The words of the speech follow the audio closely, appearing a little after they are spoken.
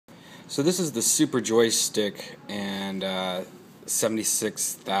So this is the Super Joystick and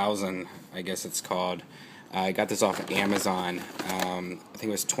 76,000, I guess it's called. I got this off of Amazon. I think it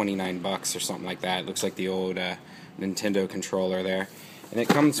was 29 bucks or something like that. It looks like the old Nintendo controller there. And it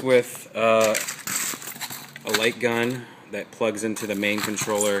comes with a light gun that plugs into the main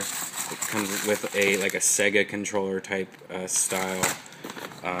controller. It comes with like a Sega controller type style.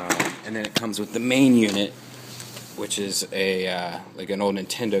 And then it comes with the main unit, which is like an old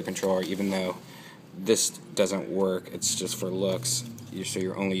Nintendo controller, even though this doesn't work. It's just for looks, so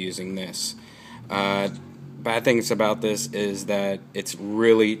you're only using this. Bad things about this is that it's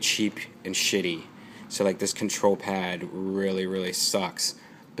really cheap and shitty. So like this control pad really sucks.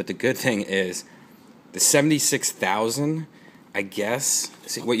 But the good thing is the 76,000, I guess.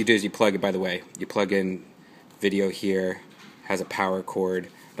 See, what you do is you plug it, by the way, you plug in video here, has a power cord.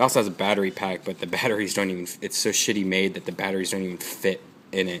 It also has a battery pack, but the batteries don't even, it's so shitty made that the batteries don't even fit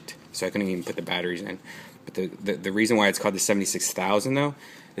in it. So I couldn't even put the batteries in. But the reason why it's called the 76,000 though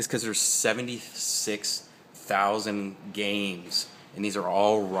is because there's 76,000 games, and these are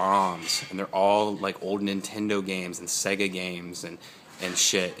all ROMs, and they're all like old Nintendo games and Sega games and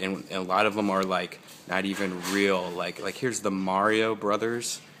shit, and a lot of them are like not even real. Like here's the Mario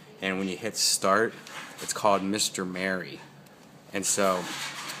Brothers, and when you hit start, it's called Mr. Mary, and so,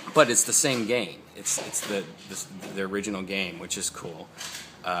 but it's the same game. It's the original game, which is cool,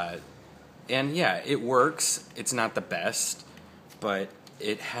 and yeah, it works. It's not the best, but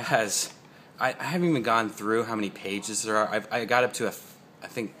it has. I haven't even gone through how many pages there are. I got up to I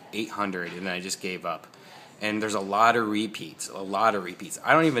think 800, and then I just gave up. And there's a lot of repeats.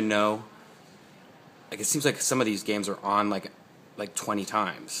 I don't even know. Like, it seems like some of these games are on like 20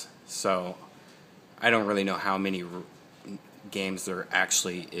 times. So I don't really know how many games there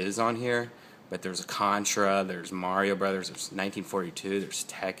actually is on here. But there's a Contra, there's Mario Brothers, there's 1942, there's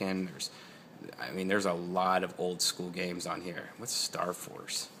Tekken, there's a lot of old school games on here. What's Star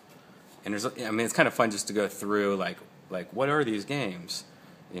Force? And it's kind of fun just to go through like what are these games,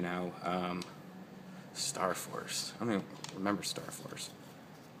 Star Force. I don't even remember Star Force.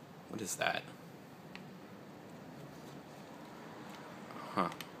 What is that? Huh.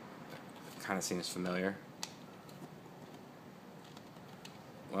 Kind of seems familiar.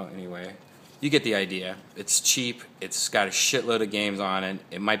 Well, anyway, you get the idea. It's cheap. It's got a shitload of games on it.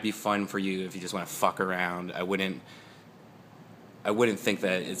 It might be fun for you if you just want to fuck around. I wouldn't think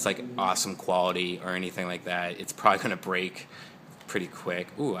that it's like awesome quality or anything like that. It's probably going to break pretty quick.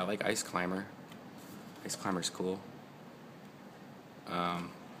 Ooh, I like Ice Climber. Ice Climber's cool.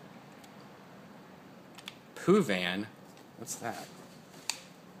 Pooh Van? What's that?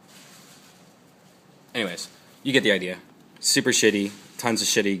 Anyways, you get the idea. Super shitty. Tons of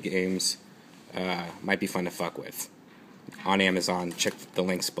shitty games. Might be fun to fuck with. On Amazon. Check the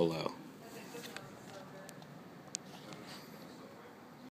links below.